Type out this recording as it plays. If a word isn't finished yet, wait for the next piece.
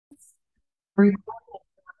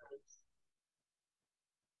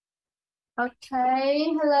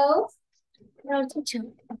Okay, hello. Hello, teacher.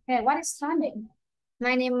 Okay, what is your name?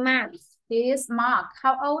 My name is Mark. He is Mark.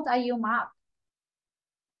 How old are you, Mark?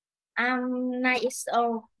 I'm 9 years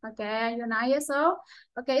old. Okay, you're 9 years old.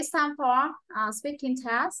 Okay, it's time for speaking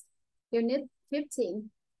test. Unit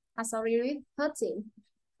 15. Sorry, unit 13.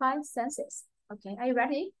 5 senses. Okay, are you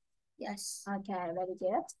ready? Yes. Okay, very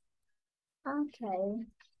good. Okay.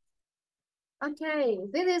 Okay,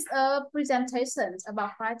 this is a presentation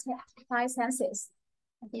about five senses.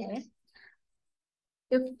 Okay.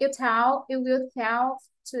 You will tell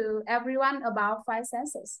to everyone about 5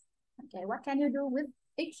 senses. Okay, what can you do with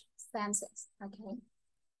each senses? Okay.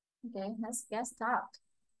 Okay, let's get started.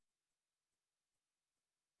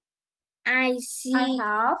 I see.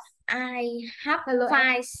 I have Hello,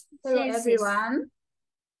 5 hello senses. everyone.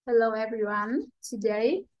 Hello everyone.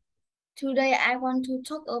 Today I want to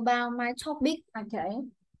talk about my topic. Okay.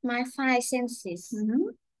 My 5 senses. Mm-hmm.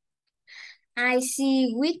 I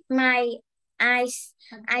see with my eyes.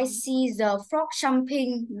 Okay. I see the frog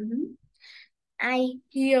jumping. Mm-hmm. I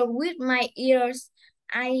hear with my ears.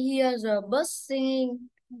 I hear the birds singing.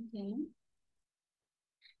 Okay.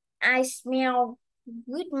 I smell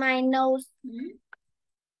with my nose. Mm-hmm.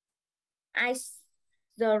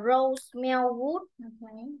 The rose smell good.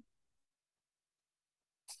 Okay.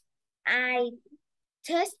 I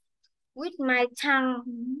taste with my tongue.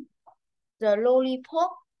 Mm-hmm. The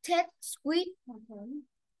lollipop tastes sweet. Okay.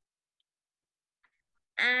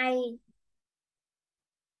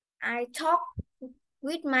 I talk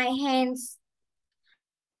with my hands.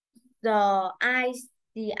 The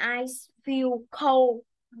eyes feel cold.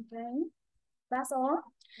 Okay. That's all.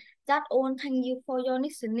 That's all. Thank you for your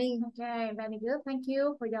listening. Okay, very good. Thank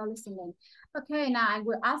you for your listening. Okay, now I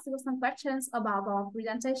will ask you some questions about our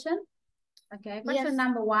presentation. Okay, question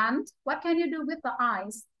number 1. What can you do with the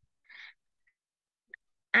eyes?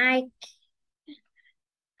 I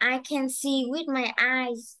can see with my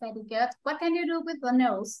eyes. Very good. What can you do with the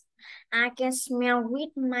nose? I can smell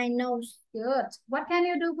with my nose. Good. What can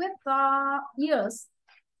you do with the ears?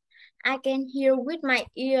 I can hear with my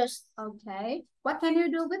ears. Okay. What can you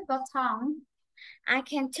do with the tongue? I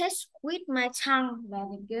can taste with my tongue.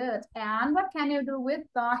 Very good. And what can you do with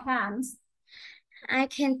the hands? I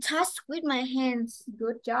can touch with my hands.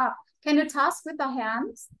 Good job. Can you touch with the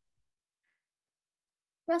hands?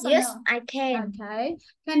 Yes, No? I can. Okay.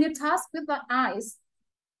 Can you touch with the eyes?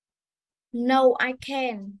 No, I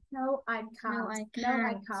can. No, I can't. No, I can't. No,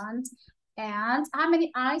 I can't. And how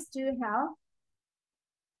many eyes do you have?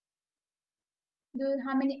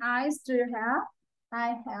 How many eyes do you have?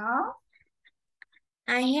 I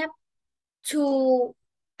have 2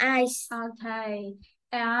 eyes. Okay.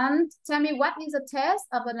 And tell me, what is the taste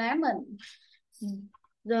of a lemon?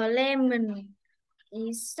 The lemon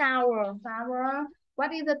is sour. Sour.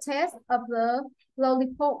 What is the taste of the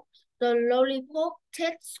lollipop? The lollipop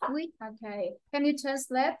tastes sweet. Okay. Can you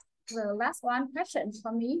translate the last one question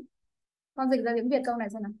for me? Con dịch ra tiếng Việt câu này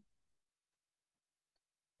xem nào.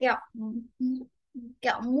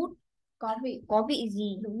 Kẹo mút có vị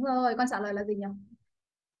gì? Đúng rồi, con trả lời là gì nhỉ?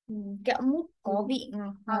 Kẹo mút có vị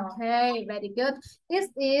ngọt. Okay, very good. This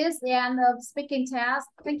is the end of speaking test.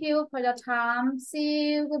 Thank you for your time.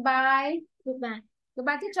 See you. Goodbye. Goodbye.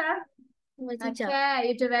 Goodbye, teacher. Goodbye, teacher. Okay,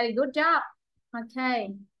 you did a very good job.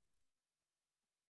 Okay.